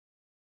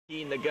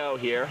To go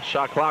here.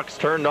 Shot clock's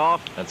turned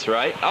off. That's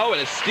right. Oh,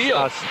 and a steal.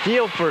 A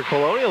steal for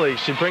Colonial League.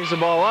 She brings the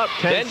ball up.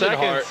 10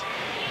 seconds.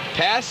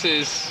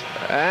 Passes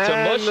and to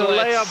Mushlets. The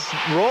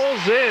layup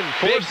rolls in.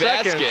 4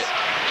 seconds. Basket.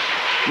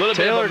 Little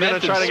Taylor bit of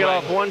going to try to get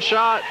off one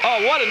shot.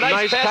 Oh, what a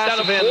nice pass down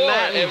the floor.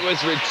 Matten. It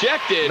was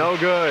rejected. No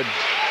good.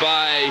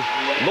 By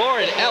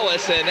Lauren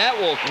Ellis, and that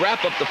will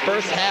wrap up the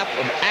first half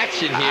of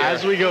action here.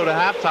 As we go to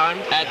halftime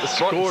at the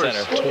Spartan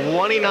Center.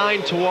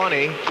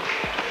 29-20.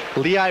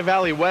 Lehigh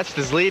Valley West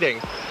is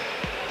leading.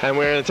 And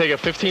we're going to take a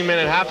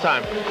 15-minute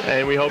halftime,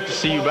 and we hope to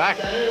see you back.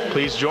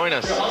 Please join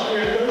us.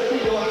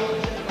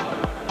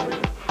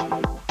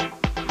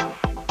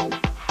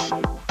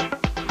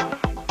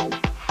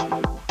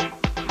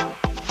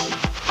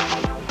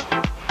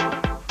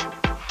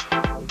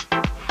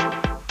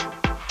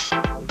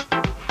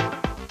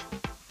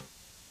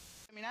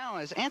 Now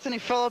is Anthony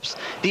Phillips,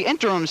 the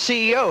interim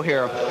CEO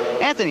here.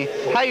 Anthony,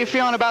 how are you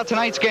feeling about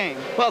tonight's game?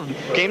 Well,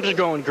 games are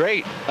going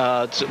great.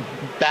 It's a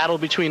battle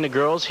between the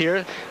girls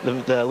here.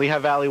 The Lehigh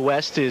Valley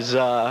West is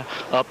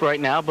up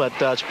right now, but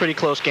it's a pretty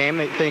close game.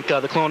 I think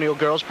the Colonial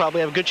girls probably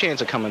have a good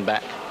chance of coming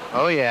back.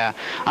 Oh yeah,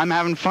 I'm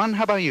having fun.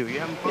 How about you? You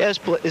having fun? Yeah,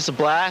 it's a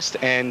blast,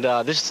 and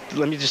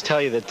let me just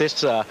tell you that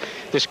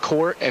this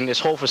court and this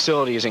whole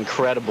facility is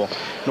incredible.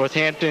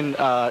 Northampton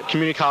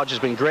Community College has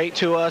been great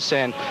to us,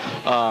 and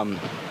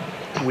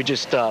we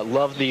just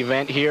love the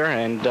event here,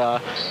 and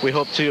we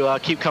hope to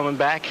keep coming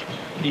back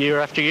year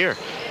after year.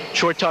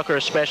 Troy Tucker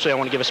especially, I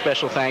want to give a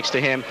special thanks to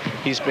him.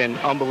 He's been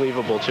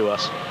unbelievable to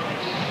us.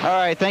 All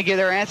right, thank you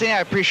there, Anthony. I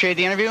appreciate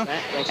the interview.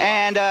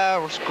 And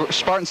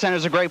Spartan Center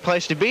is a great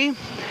place to be.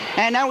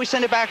 And now we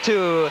send it back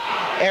to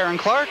Aaron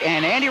Clark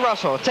and Andy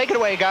Russell. Take it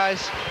away,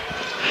 guys.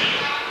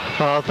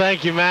 Well,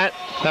 thank you, Matt.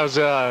 That was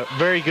a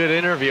very good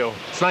interview.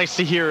 It's nice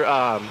to hear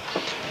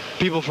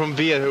people from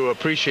VIA who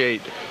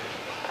appreciate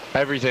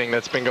everything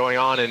that's been going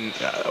on, and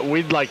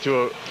we'd like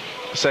to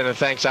send a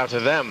thanks out to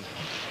them,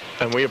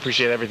 and we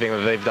appreciate everything that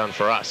they've done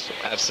for us.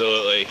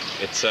 Absolutely.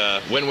 It's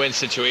a win-win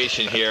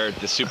situation here,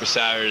 the Super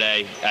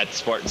Saturday at the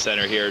Spartan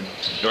Center here at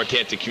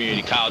Northampton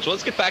Community College. Well,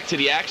 let's get back to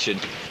the action.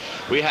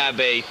 We have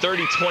a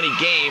 30-20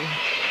 game.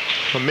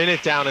 A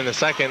minute down in the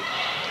second.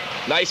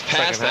 Nice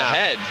pass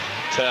ahead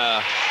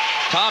to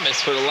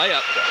Thomas for the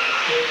layup.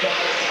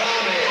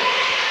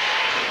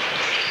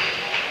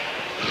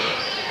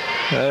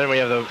 And then we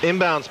have the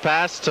inbounds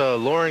pass to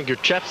Lauren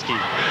Gurchevsky.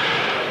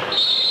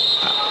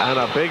 And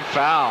a big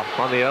foul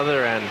on the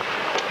other end.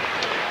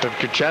 With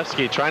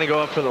Gurchevsky trying to go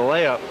up for the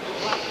layup.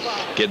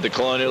 Give the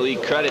Colonial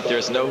League credit.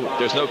 There's no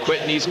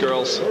quitting these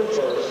girls.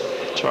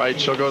 That's right.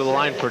 She'll go to the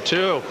line for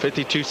two.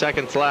 52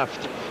 seconds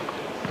left.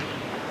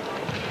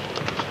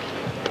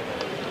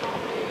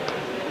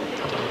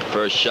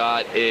 First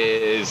shot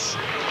is...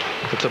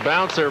 It's a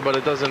bouncer, but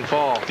it doesn't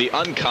fall. The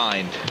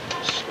unkind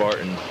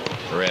Spartan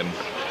rim.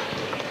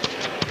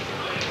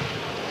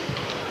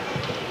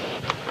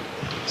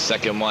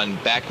 Second one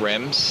back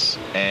rims,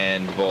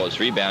 and the ball is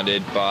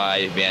rebounded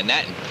by Van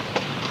Natten.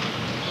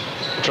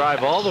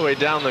 Drive all the way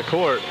down the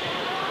court.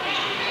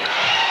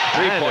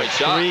 Three-point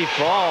shot. Three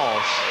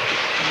falls.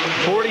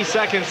 40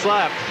 seconds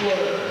left.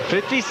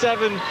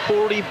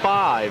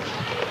 57-45.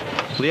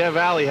 Lehigh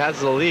Valley has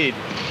the lead.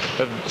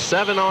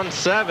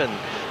 7-on-7.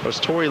 It was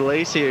Tori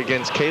Lacey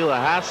against Kayla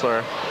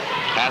Hassler.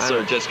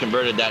 Hassler just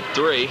converted that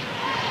three.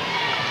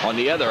 On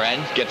the other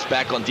end, gets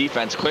back on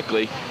defense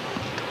quickly,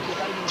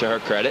 to her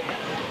credit.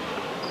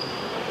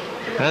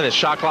 And the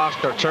shot clocks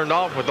are turned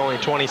off with only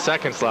 20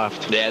 seconds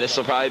left. Yeah, this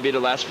will probably be the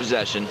last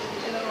possession.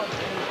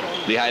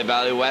 Lehigh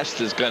Valley West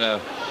is going to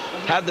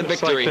have the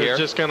victory they're here.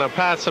 Just going to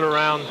pass it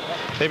around,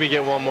 maybe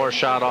get one more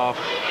shot off.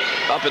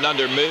 Up and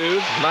under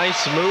move.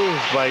 Nice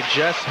move by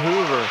Jess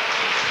Hoover.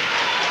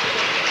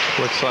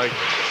 Looks like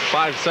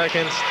 5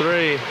 seconds,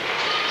 3.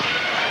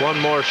 One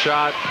more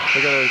shot.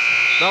 They're going to,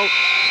 nope.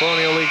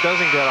 Colonial League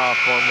doesn't get off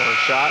one more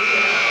shot.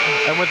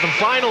 And with the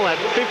final at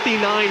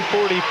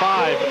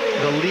 59-45,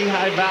 the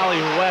Lehigh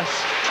Valley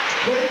West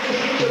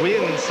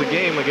wins the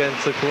game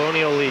against the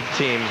Colonial League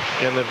team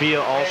in the VIA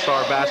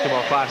All-Star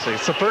Basketball Classic.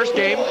 It's the first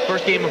game of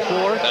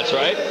 4. That's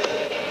right.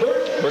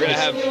 We're going to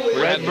have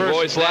red the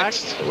boys black.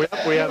 next.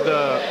 We have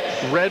the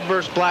red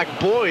versus black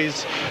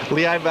boys,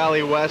 Lehigh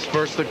Valley West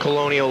versus the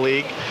Colonial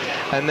League.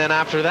 And then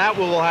after that,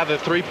 we will have a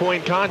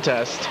 3-point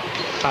contest.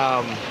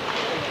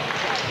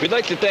 We'd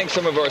like to thank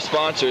some of our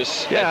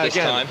sponsors at this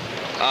time.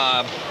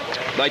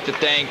 I'd like to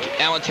thank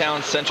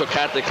Allentown Central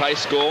Catholic High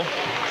School,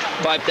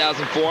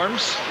 5,000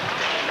 Forms,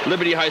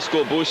 Liberty High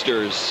School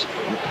Boosters,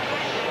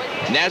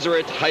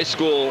 Nazareth High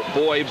School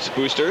Boys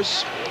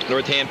Boosters,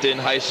 Northampton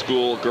High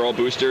School Girl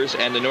Boosters,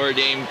 and the Notre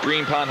Dame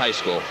Green Pond High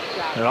School.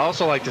 I'd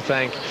also like to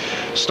thank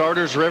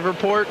Starters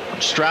Riverport,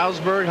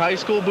 Stroudsburg High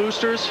School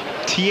Boosters,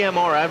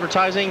 TMR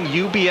Advertising,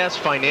 UBS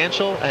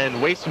Financial,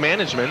 and Waste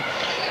Management.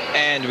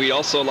 And we'd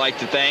also like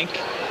to thank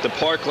the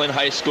Parkland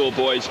High School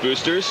Boys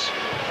Boosters,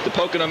 the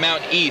Pocono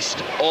Mountain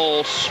East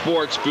All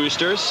Sports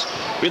Boosters.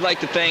 We'd like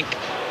to thank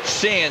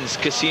Sands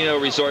Casino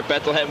Resort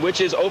Bethlehem,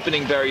 which is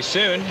opening very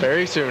soon.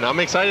 Very soon. I'm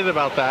excited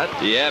about that.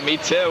 Yeah, me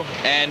too.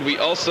 And we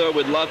also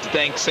would love to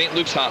thank St.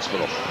 Luke's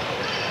Hospital.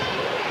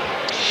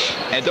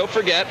 And don't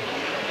forget,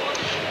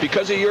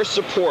 because of your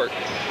support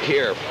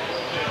here,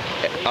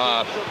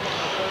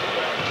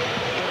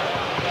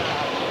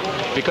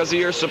 because of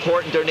your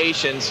support and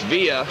donations,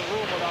 VIA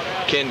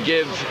can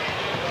give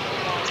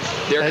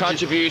their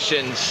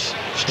contributions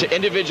to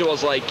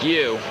individuals like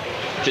you,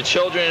 to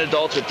children and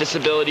adults with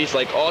disabilities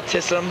like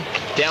autism,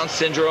 Down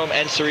syndrome,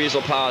 and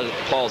cerebral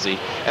palsy.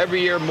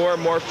 Every year, more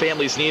and more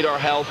families need our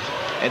help,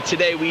 and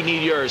today we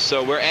need yours.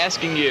 So we're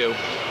asking you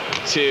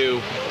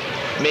to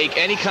make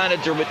any kind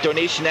of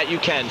donation that you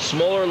can,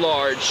 small or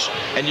large,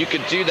 and you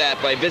could do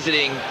that by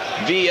visiting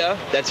VIA,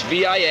 that's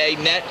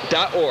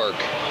VIAnet.org.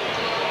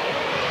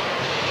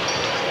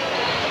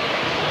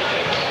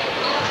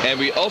 And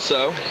we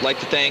also like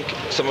to thank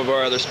some of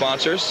our other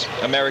sponsors,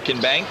 American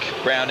Bank,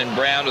 Brown &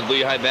 Brown of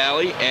Lehigh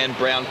Valley, and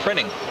Brown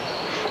Printing.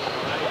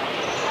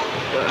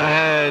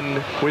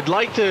 And we'd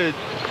like to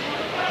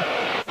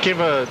give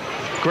a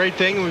great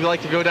thing. We'd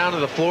like to go down to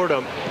the floor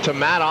to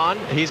Matt On.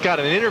 He's got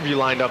an interview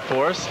lined up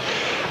for us.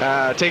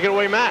 Take it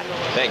away, Matt.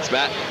 Thanks,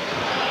 Matt.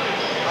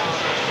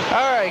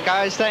 All right,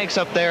 guys, thanks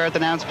up there at the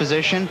announce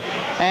position.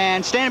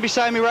 And standing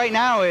beside me right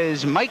now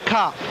is Mike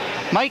Kopp.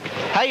 Mike,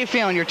 how you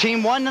feeling? Your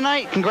team won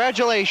tonight.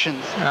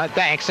 Congratulations.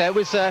 Thanks. It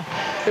was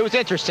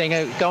interesting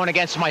going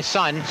against my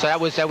son, so that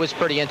was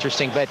pretty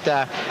interesting. But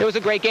it was a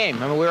great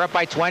game. I mean, we were up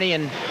by 20,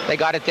 and they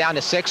got it down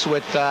to 6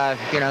 with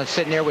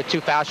sitting there with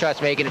 2 foul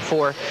shots, making it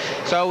 4.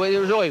 So it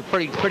was really a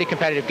pretty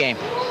competitive game.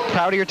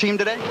 Proud of your team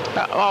today?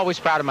 Always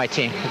proud of my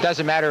team. It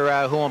doesn't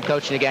matter who I'm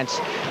coaching against.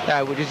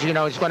 We just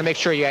want to make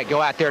sure you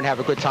go out there and have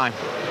a good time.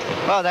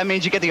 Well, that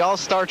means you get the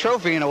All-Star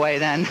trophy in a way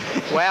then.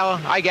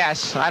 Well, I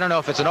guess. I don't know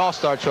if it's an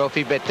All-Star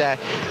trophy, but,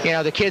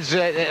 the kids,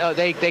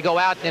 they go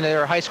out and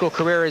their high school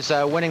career is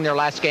winning their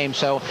last game,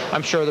 so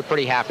I'm sure they're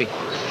pretty happy.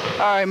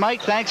 All right,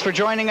 Mike, thanks for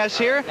joining us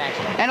here. Thanks.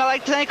 And I'd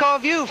like to thank all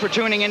of you for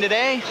tuning in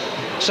today.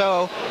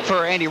 So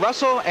for Andy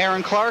Russell,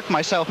 Aaron Clark,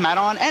 myself, Matt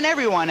On, and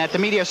everyone at the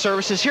media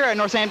services here at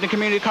Northampton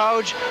Community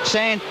College,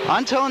 saying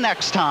until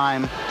next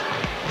time.